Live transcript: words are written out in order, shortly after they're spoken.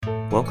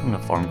Welcome to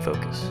Farm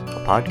Focus,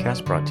 a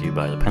podcast brought to you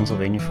by the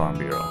Pennsylvania Farm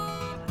Bureau.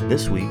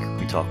 This week,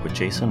 we talk with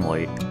Jason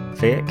White,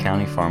 Fayette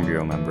County Farm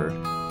Bureau member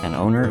and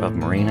owner of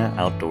Marina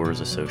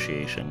Outdoors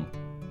Association.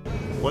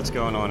 What's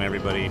going on,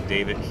 everybody?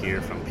 David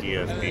here from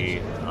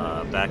PFB,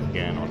 back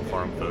again on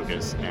Farm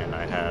Focus, and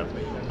I have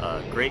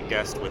a great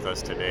guest with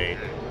us today,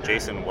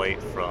 Jason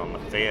White from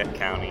Fayette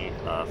County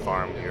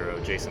Farm Bureau.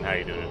 Jason, how are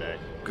you doing today?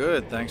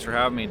 Good. Thanks for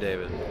having me,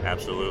 David.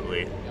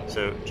 Absolutely.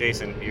 So,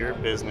 Jason, your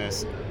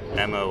business,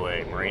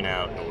 MOA, Marina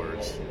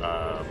Outdoors,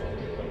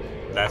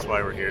 that's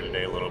why we're here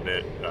today a little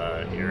bit.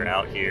 You're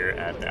out here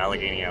at the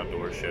Allegheny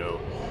Outdoor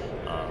Show.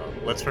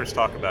 Let's first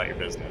talk about your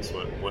business.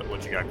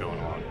 What you got going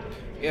on?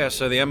 Yeah,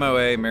 so the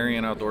MOA,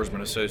 Marion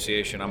Outdoorsman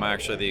Association, I'm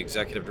actually the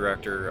executive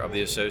director of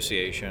the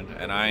association,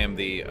 and I am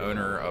the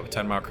owner of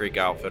 10 Mile Creek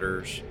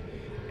Outfitters,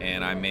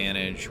 and I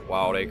manage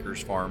Wild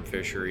Acres Farm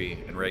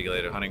Fishery and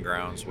Regulated Hunting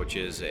Grounds, which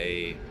is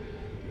a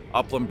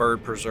upland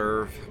bird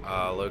preserve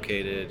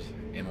located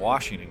in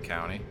Washington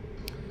County.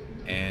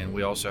 And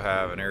we also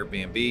have an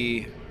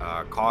Airbnb,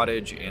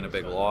 cottage, and a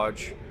big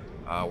lodge.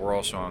 We're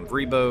also on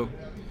Vrebo.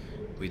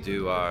 We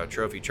do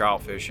trophy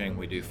trout fishing.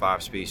 We do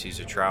 5 species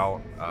of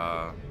trout,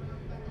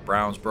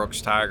 browns,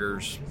 brooks,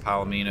 tigers,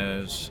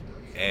 palominos,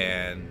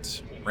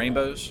 and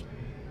rainbows.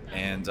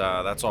 And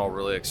that's all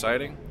really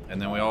exciting.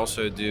 And then we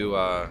also do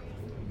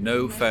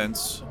no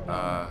fence,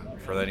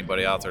 for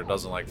anybody out there that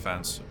doesn't like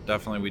fence.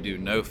 Definitely we do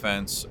no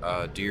fence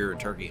deer and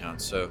turkey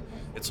hunts. So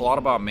it's a lot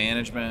about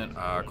management,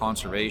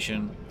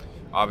 conservation,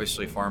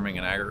 obviously farming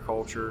and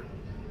agriculture,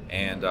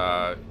 and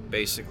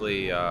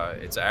basically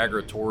it's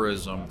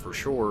agritourism for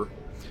sure.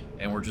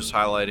 And we're just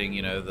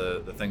highlighting,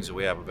 the things that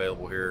we have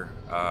available here,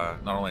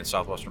 not only in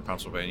southwestern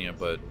Pennsylvania,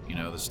 but,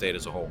 the state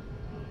as a whole.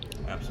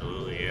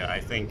 Absolutely. Yeah, I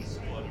think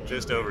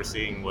just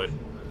overseeing what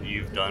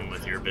you've done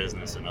with your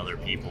business and other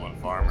people and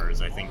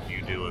farmers, I think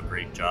you do a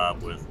great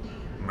job with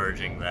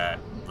merging the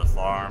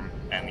farm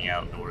and the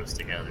outdoors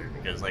together,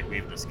 because like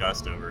we've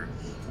discussed over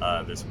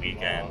this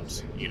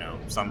weekend,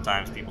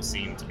 sometimes people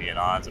seem to be at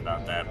odds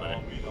about that, but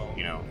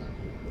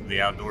the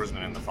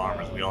outdoorsmen and the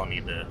farmers, we all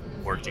need to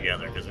work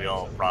together because we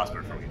all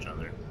prosper from each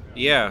other.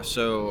 Yeah,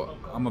 so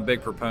I'm a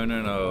big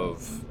proponent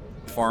of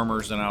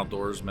farmers and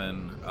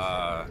outdoorsmen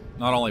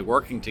not only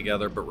working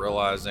together, but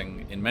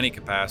realizing in many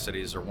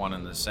capacities they're one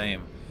and the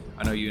same.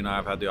 I know you and I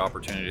have had the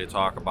opportunity to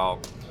talk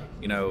about,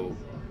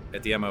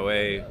 at the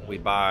MOA, we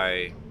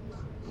buy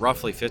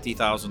roughly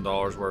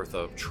 $50,000 worth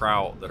of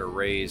trout that are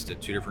raised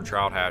at 2 different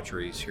trout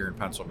hatcheries here in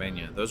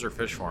Pennsylvania. Those are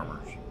fish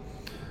farmers.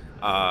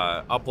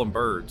 Upland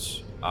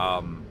birds,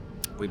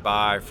 we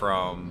buy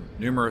from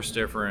numerous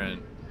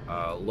different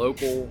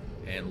local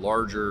and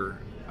larger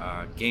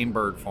game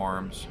bird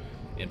farms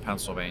in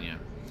Pennsylvania.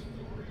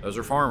 Those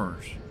are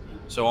farmers.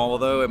 So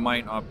although it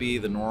might not be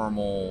the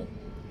normal,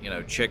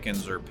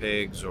 chickens or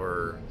pigs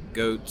or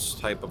goats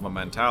type of a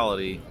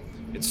mentality,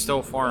 it's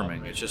still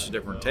farming. It's just a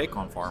different take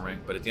on farming,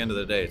 but at the end of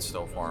the day, it's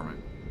still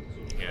farming.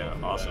 Yeah,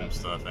 awesome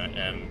stuff.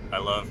 And I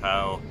love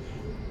how,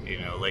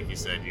 like you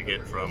said, you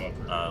get from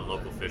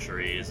local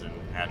fisheries and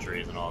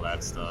hatcheries and all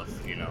that stuff.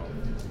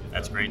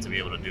 That's great to be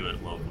able to do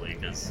it locally,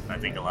 because I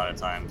think a lot of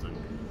times, and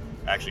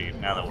actually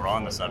now that we're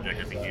on the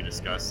subject, I think you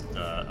discussed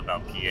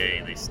about PA,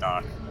 they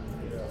stock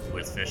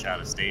with fish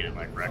out of state. Am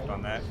I correct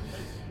on that?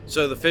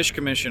 So the Fish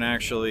Commission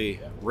actually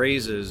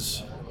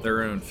raises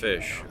their own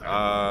fish.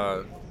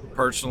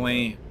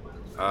 Personally,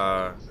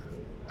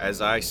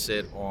 as I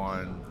sit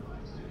on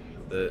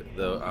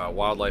the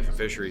Wildlife and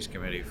Fisheries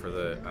Committee for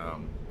the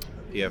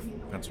PF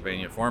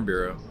Pennsylvania Farm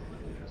Bureau,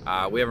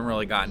 we haven't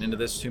really gotten into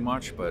this too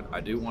much, but I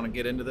do want to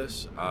get into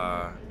this.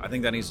 I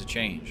think that needs to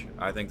change.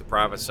 I think the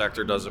private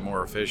sector does it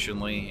more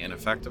efficiently and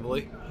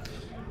effectively.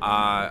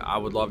 I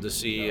would love to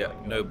see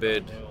no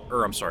bid.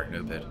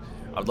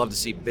 I'd love to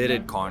see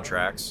bidded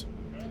contracts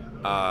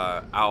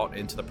out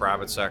into the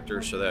private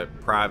sector so that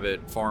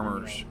private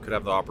farmers could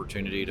have the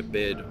opportunity to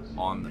bid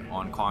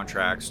on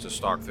contracts to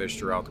stock fish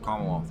throughout the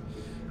Commonwealth.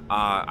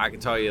 I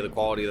can tell you the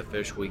quality of the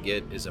fish we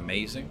get is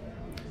amazing.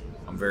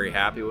 I'm very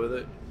happy with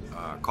it,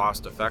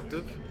 cost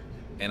effective,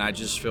 and I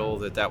just feel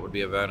that would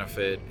be a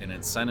benefit and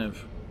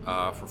incentive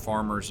for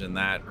farmers in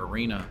that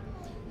arena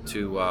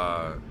to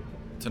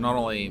not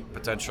only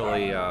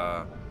potentially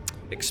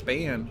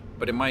expand,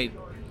 but it might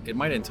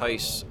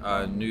entice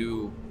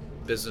new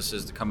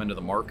businesses to come into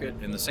the market.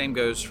 And the same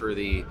goes for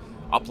the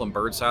upland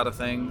bird side of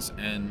things.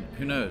 And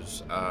who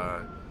knows,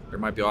 there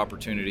might be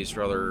opportunities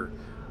for other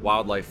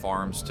wildlife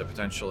farms to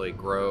potentially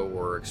grow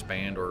or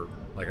expand or,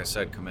 like I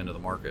said, come into the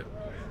market.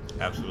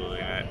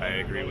 Absolutely. I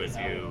agree with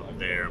you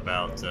there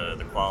about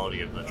the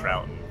quality of the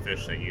trout and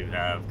fish that you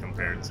have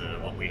compared to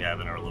what we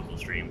have in our local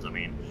streams. I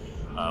mean,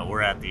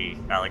 we're at the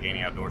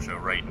Allegheny Outdoor Show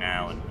right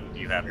now, and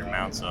you have your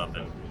mounts up,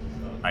 and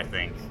I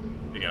think,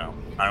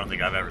 I don't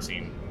think I've ever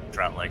seen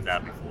trout like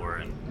that before.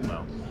 And,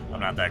 well, I'm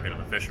not that good of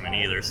a fisherman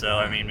either, so,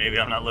 I mean, maybe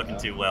I'm not looking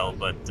too well,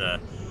 but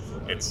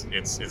it's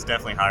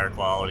definitely higher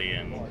quality.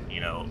 And,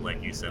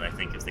 like you said, I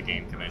think if the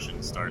Game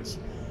Commission starts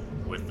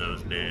with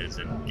those bids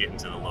and getting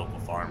to the local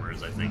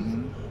farmers, I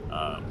think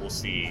we'll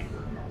see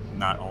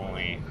not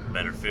only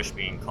better fish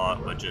being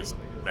caught, but just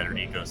better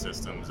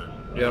ecosystems and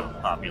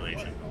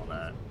population and all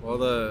that.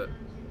 Well,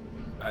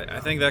 I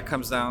think that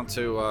comes down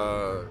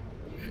to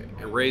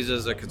it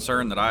raises a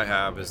concern that I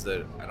have, is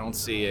that I don't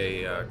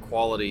see a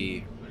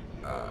quality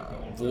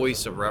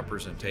voice of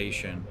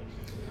representation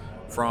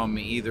from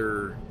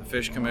either the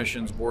Fish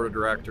Commission's Board of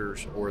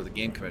Directors or the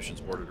Game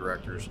Commission's Board of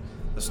Directors.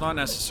 That's not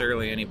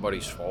necessarily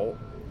anybody's fault.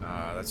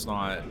 That's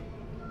not,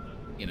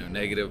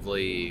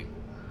 negatively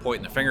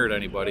pointing the finger at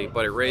anybody,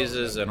 but it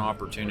raises an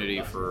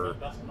opportunity for,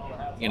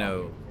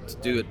 to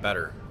do it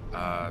better.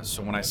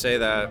 So when I say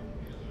that,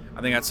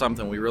 I think that's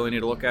something we really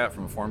need to look at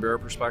from a Farm Bureau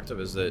perspective,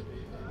 is that,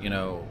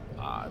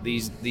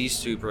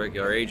 these two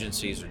particular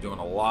agencies are doing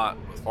a lot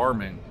with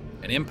farming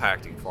and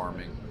impacting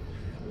farming.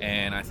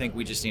 And I think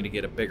we just need to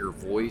get a bigger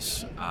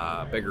voice,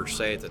 bigger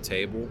say at the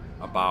table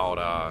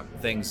about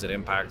things that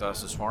impact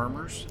us as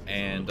farmers.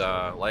 And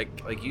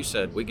like you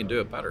said, we can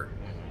do it better.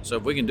 So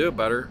if we can do it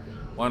better,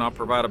 why not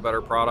provide a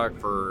better product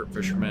for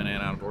fishermen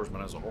and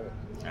outdoorsmen as a whole?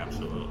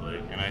 Absolutely.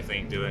 And I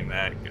think doing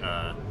that,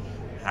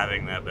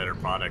 having that better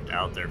product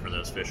out there for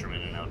those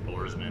fishermen and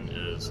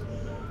outdoorsmen is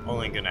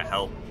only going to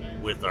help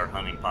with our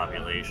hunting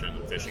population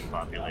and fishing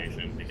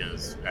population,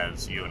 because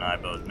as you and I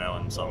both know,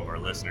 and some of our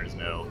listeners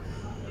know,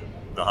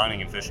 the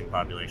hunting and fishing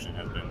population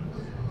has been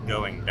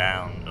going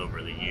down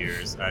over the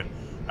years.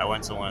 I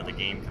went to one of the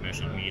Game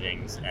Commission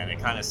meetings, and it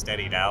kind of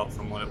steadied out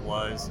from what it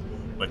was,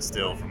 but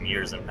still from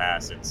years in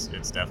past, it's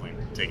definitely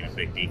taken a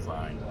big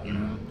decline.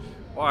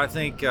 Well, I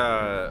think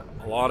a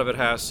lot of it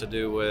has to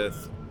do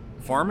with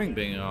farming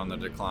being on the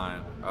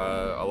decline.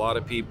 A lot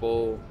of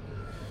people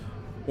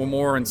were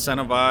more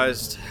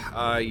incentivized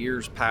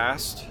years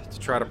past to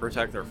try to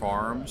protect their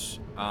farms,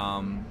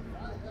 and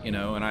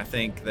I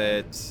think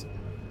that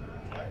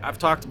I've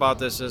talked about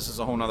this is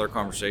a whole nother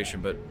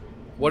conversation, but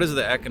what is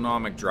the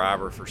economic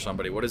driver for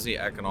somebody? What is the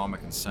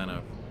economic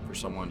incentive for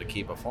someone to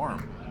keep a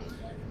farm?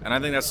 And I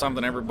think that's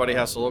something everybody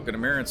has to look in the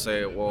mirror and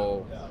say,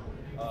 well,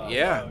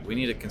 yeah, we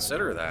need to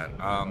consider that.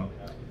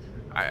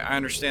 I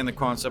understand the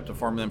concept of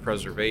farmland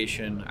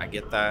preservation. I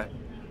get that.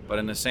 But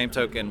in the same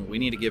token, we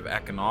need to give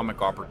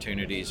economic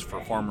opportunities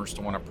for farmers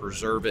to want to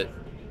preserve it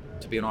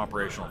to be an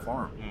operational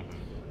farm.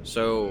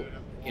 So,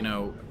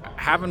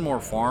 having more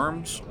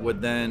farms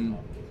would then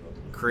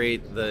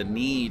create the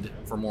need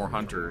for more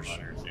hunters.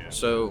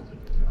 So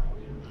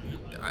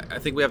I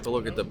think we have to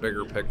look at the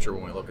bigger picture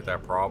when we look at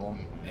that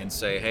problem and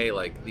say, hey,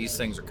 like, these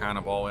things are kind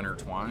of all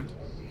intertwined.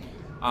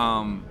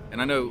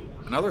 And I know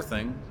another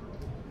thing,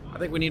 I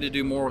think we need to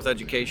do more with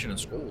education in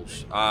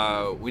schools.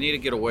 We need to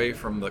get away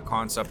from the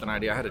concept and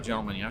idea. I had a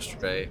gentleman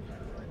yesterday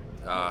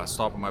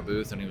stop at my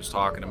booth, and he was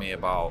talking to me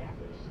about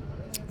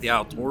the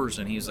outdoors,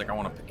 and he's like,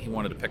 he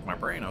wanted to pick my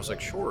brain. I was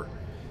like, sure.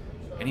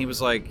 And he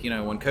was like,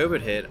 when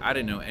COVID hit, I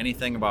didn't know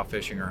anything about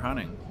fishing or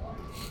hunting.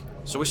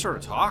 So we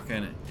started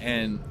talking,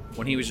 and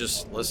when he was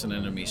just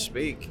listening to me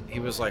speak, he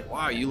was like,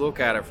 wow, you look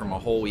at it from a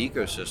whole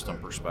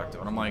ecosystem perspective.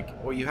 And I'm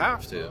like, well, you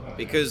have to,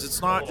 because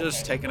it's not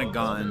just taking a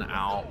gun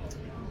out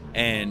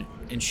and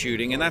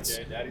shooting. And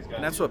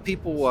that's what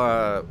people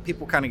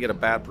kind of get a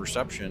bad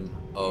perception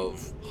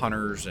of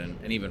hunters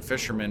and even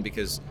fishermen,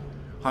 because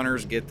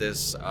hunters get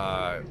this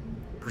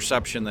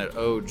perception that,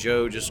 oh,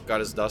 Joe just got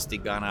his dusty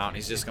gun out and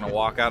he's just going to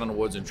walk out in the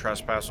woods and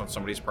trespass on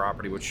somebody's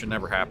property, which should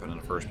never happen in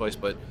the first place.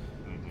 But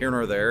here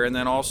nor there. And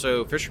then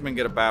also fishermen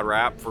get a bad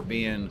rap for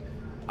being people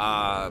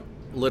that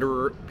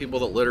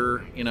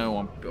litter,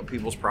 on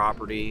people's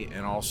property,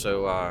 and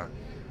also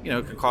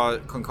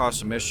can cause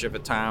some mischief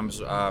at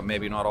times,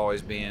 maybe not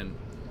always being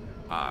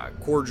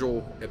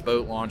cordial at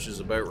boat launches,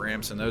 at boat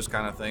ramps, and those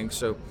kind of things.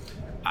 So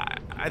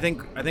I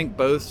think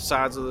both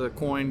sides of the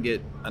coin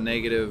get a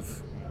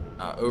negative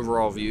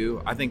overall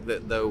view. I think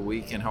that, though,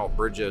 we can help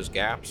bridge those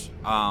gaps.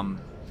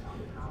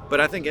 But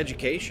I think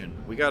education,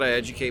 we got to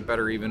educate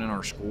better even in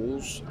our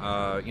schools.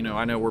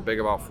 I know we're big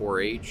about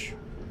 4-H,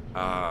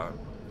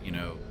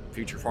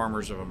 Future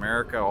Farmers of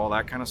America, all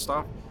that kind of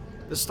stuff.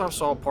 This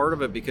stuff's all part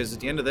of it, because at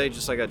the end of the day,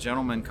 just like a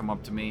gentleman come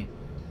up to me,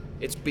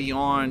 it's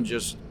beyond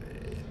just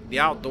the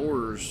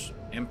outdoors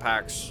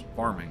impacts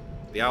farming.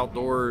 The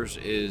outdoors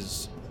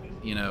is,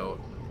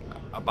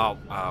 about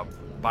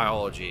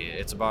biology.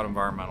 It's about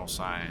environmental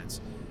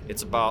science.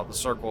 It's about the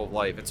circle of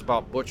life. It's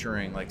about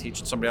butchering, like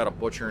teaching somebody how to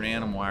butcher an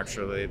animal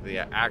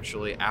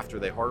actually after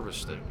they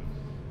harvest it.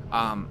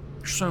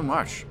 There's so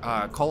much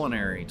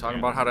culinary, talking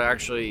about how to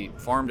actually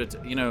farm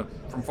to,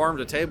 from farm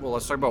to table.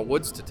 Let's talk about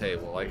woods to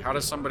table. Like, how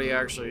does somebody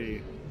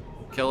actually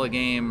kill a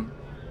game,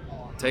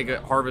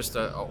 harvest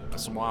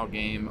some wild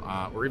game,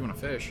 or even a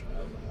fish,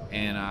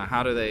 and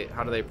how do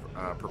they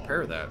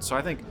prepare that? So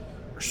I think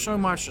there's so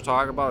much to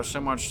talk about,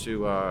 so much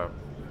to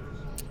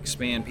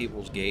expand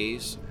people's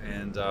gaze,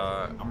 and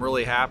I'm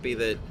really happy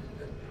that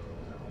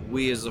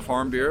we as the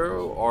Farm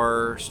Bureau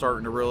are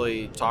starting to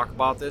really talk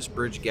about this,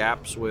 bridge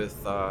gaps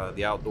with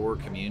the outdoor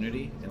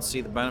community, and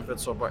see the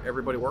benefits of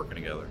everybody working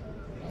together.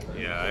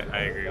 Yeah, I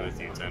agree with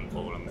you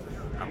tenfold.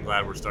 I'm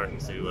glad we're starting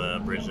to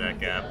bridge that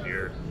gap.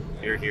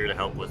 You're here to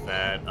help with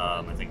that.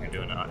 I think you're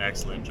doing an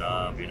excellent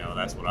job.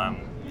 That's what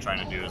I'm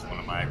trying to do as one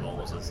of my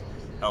goals is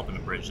helping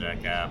to bridge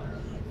that gap.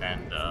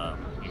 And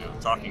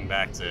talking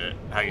back to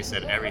how you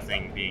said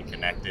everything being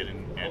connected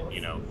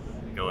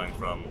and going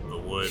from the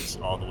woods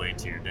all the way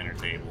to your dinner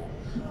table.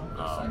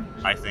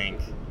 I think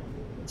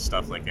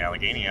stuff like the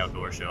Allegheny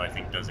Outdoor Show, I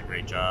think, does a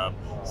great job.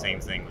 Same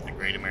thing with the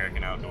Great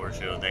American Outdoor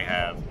Show. They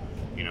have,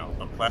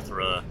 a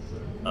plethora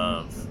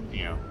of,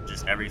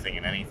 just everything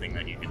and anything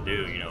that you can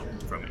do,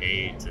 from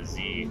A to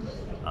Z.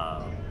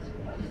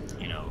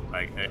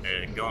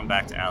 Going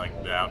back to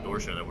the outdoor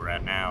show that we're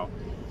at now,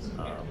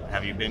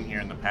 have you been here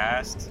in the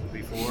past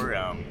before?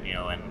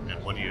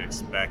 And what do you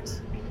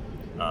expect?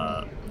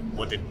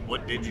 What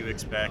did you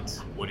expect?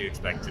 What do you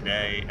expect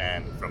today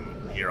and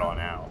from here on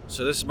out?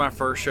 So this is my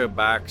first show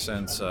back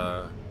since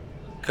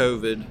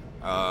COVID.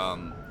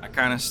 I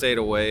kind of stayed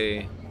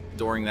away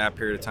during that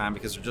period of time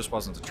because there just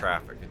wasn't the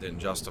traffic. It didn't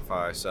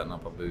justify setting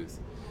up a booth.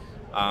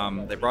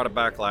 They brought it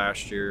back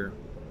last year.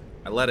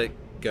 I let it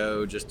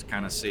go just to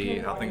kind of see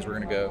how things were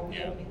going to go.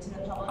 Yeah.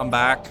 I'm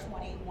back.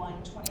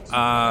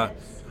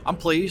 I'm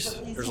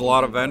pleased. There's a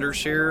lot of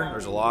vendors here.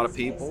 There's a lot of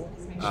people.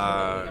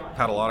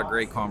 Had a lot of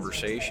great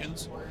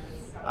conversations.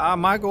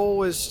 My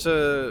goal is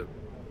to,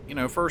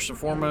 first and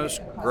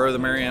foremost, grow the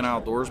Marianna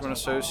Outdoorsman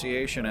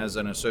Association as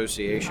an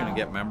association and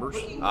get members.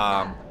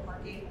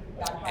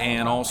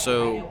 And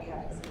also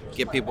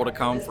get people to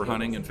come for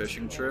hunting and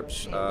fishing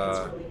trips,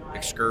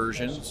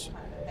 excursions.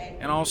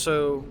 And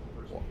also,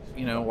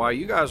 while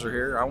you guys are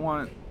here, I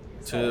want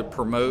to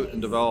promote and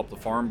develop the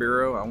Farm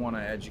Bureau. I want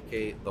to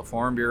educate the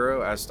Farm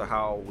Bureau as to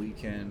how we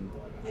can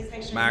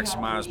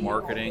maximize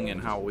marketing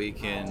and how we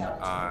can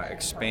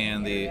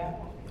expand the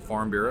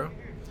Farm Bureau.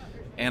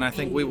 And I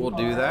think we will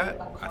do that.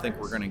 I think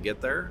we're going to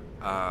get there.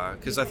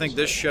 Because I think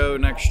this show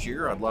next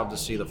year, I'd love to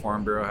see the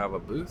Farm Bureau have a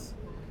booth.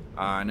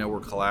 I know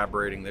we're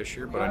collaborating this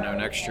year, but I know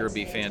next year will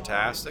be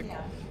fantastic.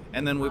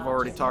 And then we've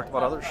already talked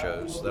about other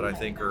shows that I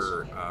think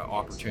are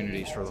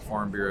opportunities for the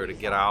Farm Bureau to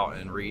get out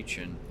and reach.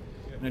 And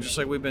just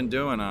like we've been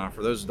doing,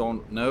 for those who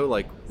don't know,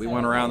 like we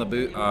went around the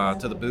booth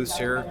to the booths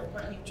here,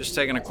 just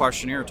taking a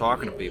questionnaire,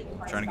 talking to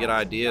people, trying to get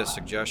ideas,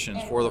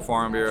 suggestions for the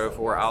Farm Bureau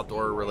for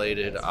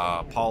outdoor-related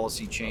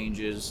policy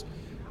changes,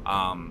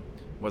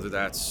 whether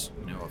that's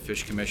a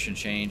fish commission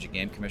change, a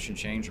game commission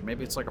change, or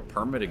maybe it's like a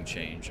permitting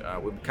change.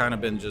 We've kind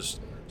of been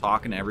just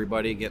talking to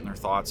everybody, getting their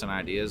thoughts and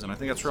ideas, and I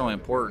think that's really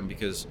important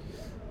because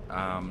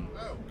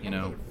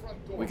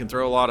we can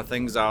throw a lot of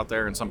things out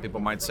there, and some people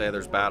might say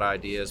there's bad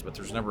ideas, but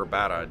there's never a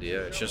bad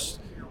idea. It's just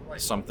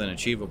something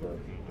achievable.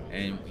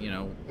 And,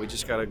 we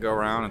just got to go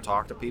around and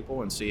talk to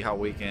people and see how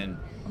we can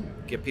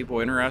get people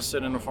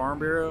interested in the Farm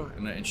Bureau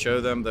and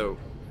show them that,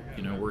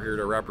 we're here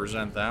to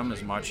represent them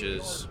as much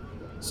as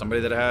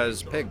somebody that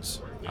has pigs.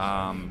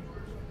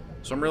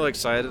 So I'm really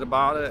excited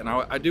about it. And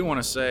I do want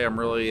to say I'm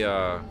really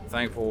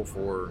thankful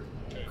for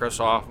Chris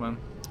Hoffman,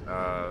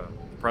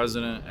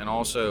 president, and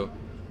also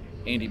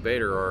Andy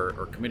Bader,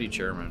 our committee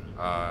chairman.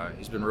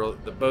 He's been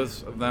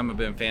both of them have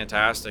been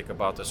fantastic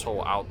about this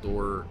whole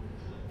outdoor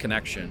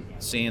connection,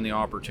 seeing the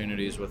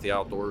opportunities with the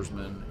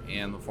outdoorsmen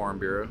and the Farm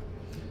Bureau.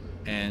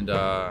 And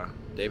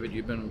David,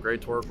 you've been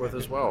great to work with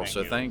as well.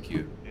 Thank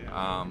you.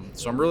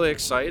 So I'm really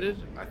excited.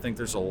 I think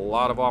there's a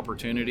lot of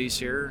opportunities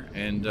here,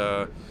 and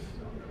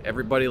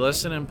everybody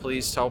listening,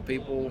 please tell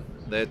people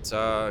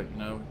that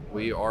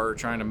we are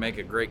trying to make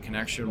a great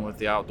connection with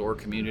the outdoor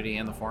community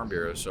and the Farm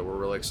Bureau. So we're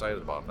really excited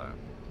about that.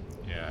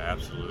 Yeah,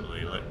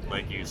 absolutely.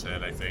 Like you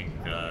said, I think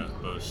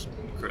both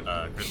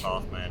Chris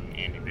Hoffman,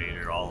 Andy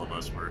Bader, all of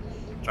us were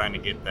trying to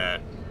get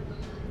that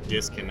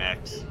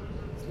disconnect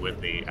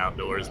with the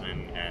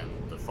outdoorsmen and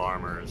the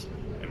farmers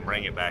and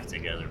bring it back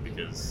together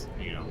because,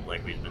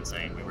 like we've been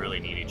saying, we really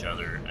need each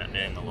other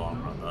in the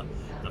long run.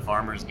 The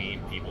farmers need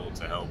people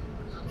to help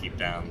keep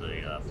down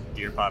the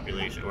deer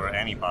population or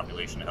any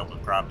population to help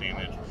with crop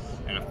damage.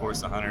 And of course,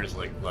 the hunters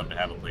love to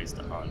have a place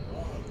to hunt.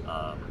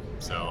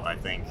 So I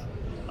think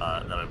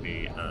that would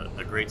be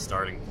a great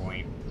starting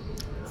point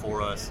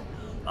for us.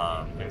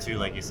 And two,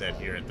 like you said,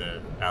 here at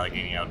the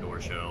Allegheny Outdoor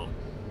Show,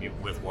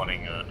 with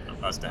wanting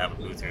us to have a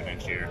booth here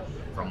next year,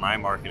 from my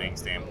marketing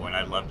standpoint,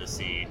 I'd love to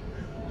see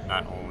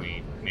not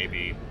only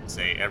maybe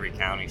say every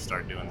county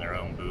start doing their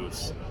own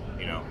booths,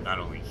 not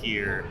only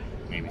here,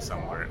 maybe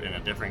somewhere in a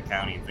different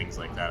county and things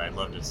like that. I'd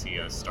love to see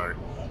us start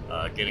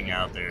getting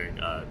out there,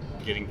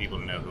 getting people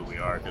to know who we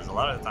are, because a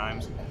lot of the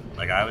times,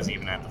 like I was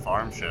even at the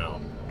farm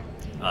show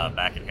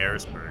back in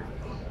Harrisburg,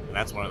 and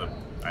that's one of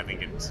the, I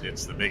think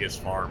it's the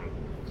biggest farm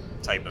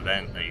type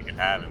event that you could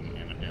have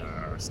in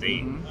our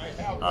state.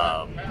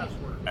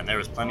 Mm-hmm. And there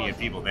was plenty of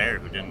people there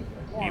who didn't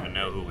even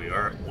know who we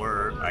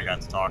were. I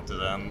got to talk to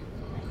them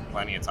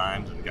plenty of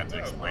times and got to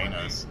explain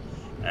us,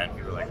 and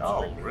we were like,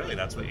 oh, really,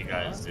 that's what you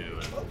guys do.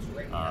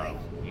 And,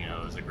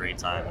 it was a great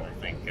time, and I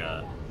think,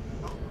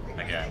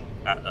 again,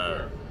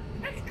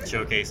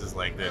 showcases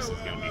like this is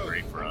going to be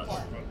great for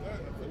us.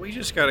 We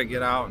just got to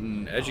get out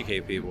and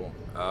educate people.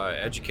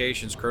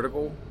 Education's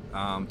critical.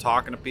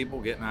 Talking to people,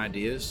 getting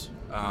ideas.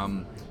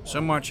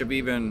 So much of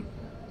even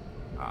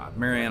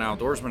Marianna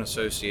Outdoorsman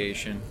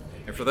Association,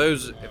 for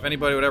those, if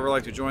anybody would ever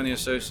like to join the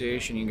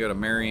association, you can go to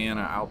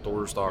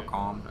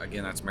MarianaOutdoors.com.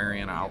 Again, that's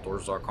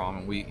MarianaOutdoors.com,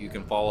 and you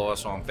can follow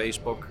us on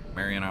Facebook,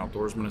 Mariana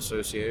Outdoorsman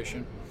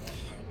Association.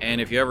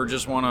 And if you ever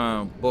just want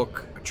to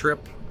book a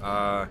trip,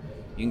 you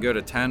can go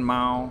to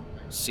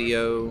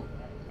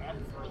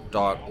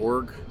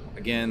 10mileco.org.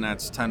 Again,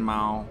 that's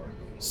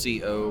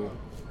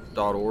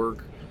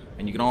 10mileco.org.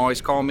 And you can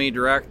always call me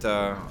direct.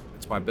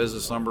 It's my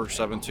business number,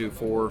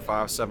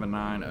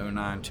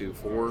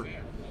 724-579-0924.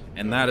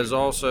 And that is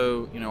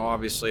also,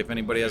 obviously, if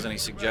anybody has any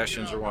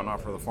suggestions or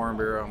whatnot for the Farm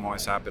Bureau, I'm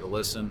always happy to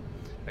listen.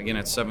 Again,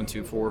 it's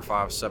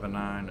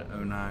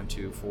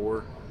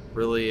 724-579-0924.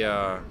 Really,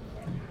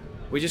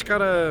 we just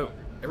gotta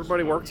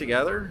everybody work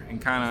together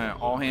and kind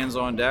of all hands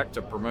on deck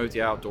to promote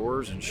the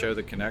outdoors and show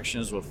the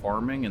connections with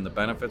farming and the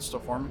benefits to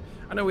farming.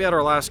 I know we had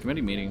our last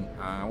committee meeting.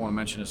 I want to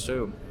mention this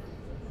too.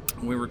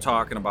 We were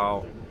talking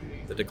about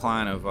the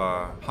decline of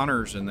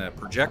hunters and the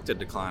projected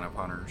decline of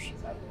hunters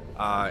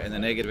and the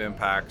negative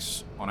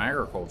impacts on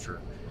agriculture.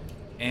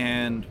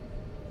 And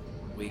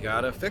we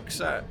got to fix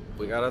that.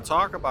 We got to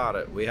talk about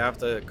it. We have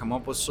to come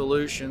up with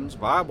solutions,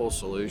 viable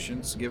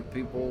solutions, to give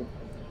people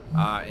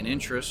an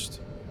interest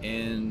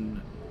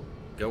in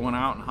going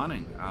out and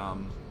hunting.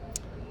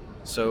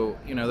 So,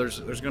 there's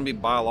going to be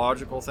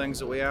biological things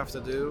that we have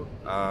to do.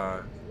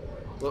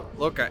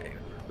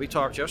 We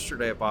talked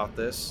yesterday about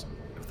this.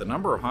 If the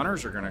number of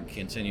hunters are going to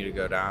continue to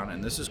go down,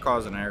 and this is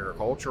causing an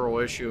agricultural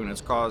issue and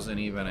it's causing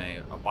even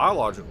a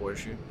biological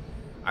issue,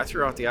 I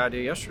threw out the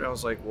idea yesterday. I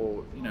was like,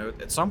 well,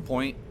 at some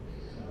point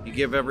you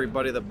give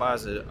everybody that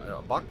buys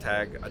a buck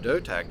tag a doe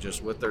tag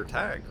just with their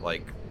tag.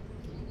 Like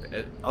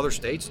other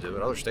states do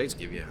it. Other states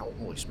give you,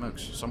 holy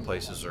smokes, some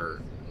places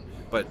are,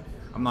 but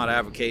I'm not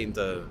advocating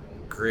to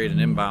create an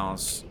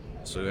imbalance.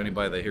 So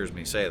anybody that hears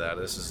me say that,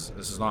 this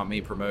is not me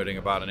promoting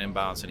about an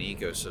imbalance in the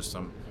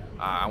ecosystem.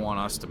 I want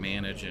us to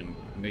manage and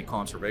be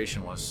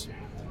conservationists,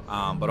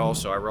 but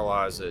also I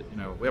realize that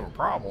we have a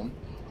problem.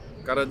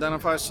 Got to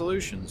identify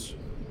solutions.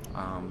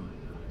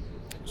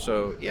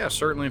 So yeah,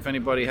 certainly if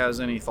anybody has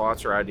any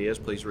thoughts or ideas,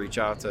 please reach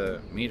out to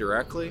me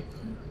directly.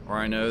 Or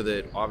I know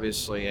that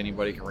obviously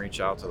anybody can reach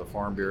out to the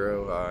Farm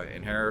Bureau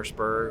in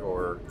Harrisburg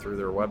or through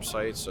their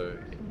website. So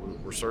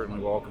we're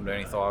certainly welcome to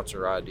any thoughts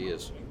or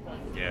ideas.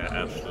 Yeah,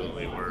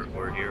 absolutely.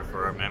 We're here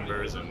for our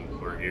members, and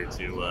we're here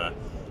to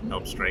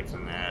help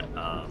strengthen that.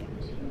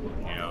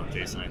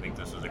 Jason, I think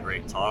this was a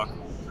great talk.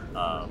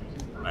 I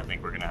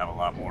think we're going to have a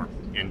lot more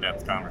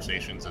in-depth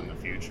conversations in the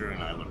future,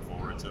 and I look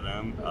forward to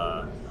them.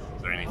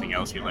 Is there anything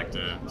else you'd like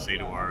to say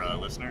to our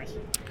listeners?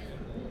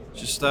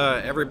 Just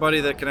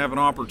everybody that can have an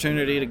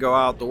opportunity to go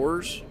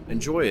outdoors,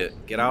 enjoy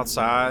it. Get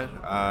outside.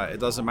 It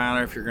doesn't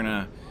matter if you're going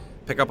to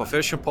pick up a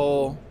fishing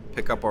pole,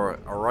 pick up a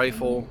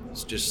rifle,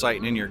 it's just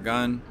sighting in your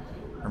gun,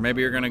 or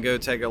maybe you're going to go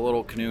take a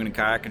little canoe and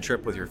kayaking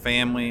trip with your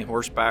family,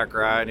 horseback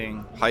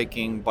riding,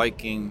 hiking,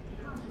 biking.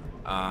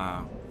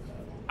 I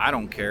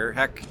don't care.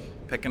 Heck,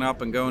 picking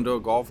up and going to a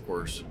golf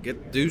course.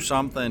 Do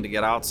something to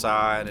get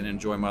outside and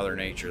enjoy Mother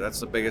Nature. That's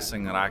the biggest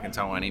thing that I can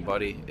tell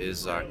anybody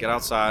is get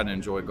outside and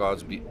enjoy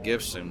God's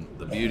gifts and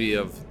the beauty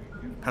of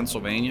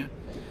Pennsylvania.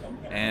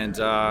 And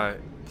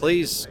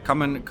please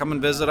come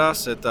and visit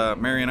us at the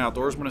Mariana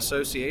Outdoorsman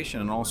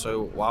Association and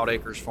also Wild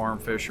Acres Farm,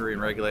 Fishery,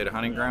 and Regulated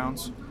Hunting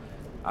Grounds.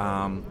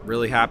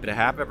 Really happy to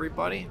have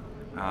everybody.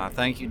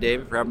 Thank you,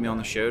 David, for having me on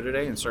the show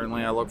today, and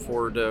certainly I look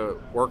forward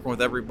to working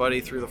with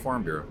everybody through the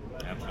Farm Bureau.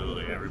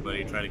 Absolutely.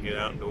 Everybody try to get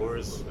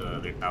outdoors.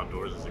 The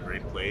outdoors is a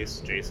great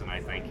place. Jason,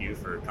 I thank you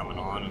for coming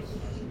on and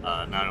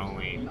not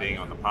only being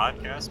on the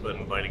podcast, but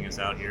inviting us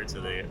out here to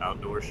the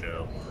outdoor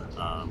show.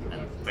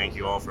 And thank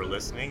you all for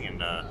listening,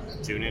 and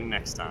tune in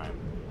next time.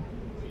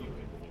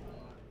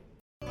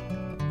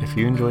 If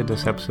you enjoyed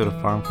this episode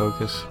of Farm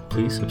Focus,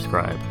 please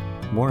subscribe.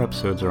 More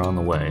episodes are on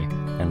the way,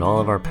 and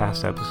all of our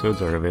past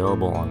episodes are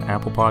available on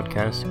Apple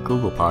Podcasts,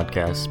 Google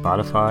Podcasts,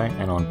 Spotify,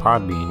 and on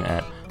Podbean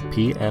at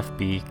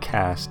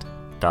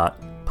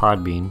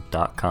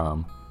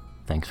pfbcast.podbean.com.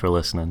 Thanks for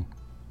listening.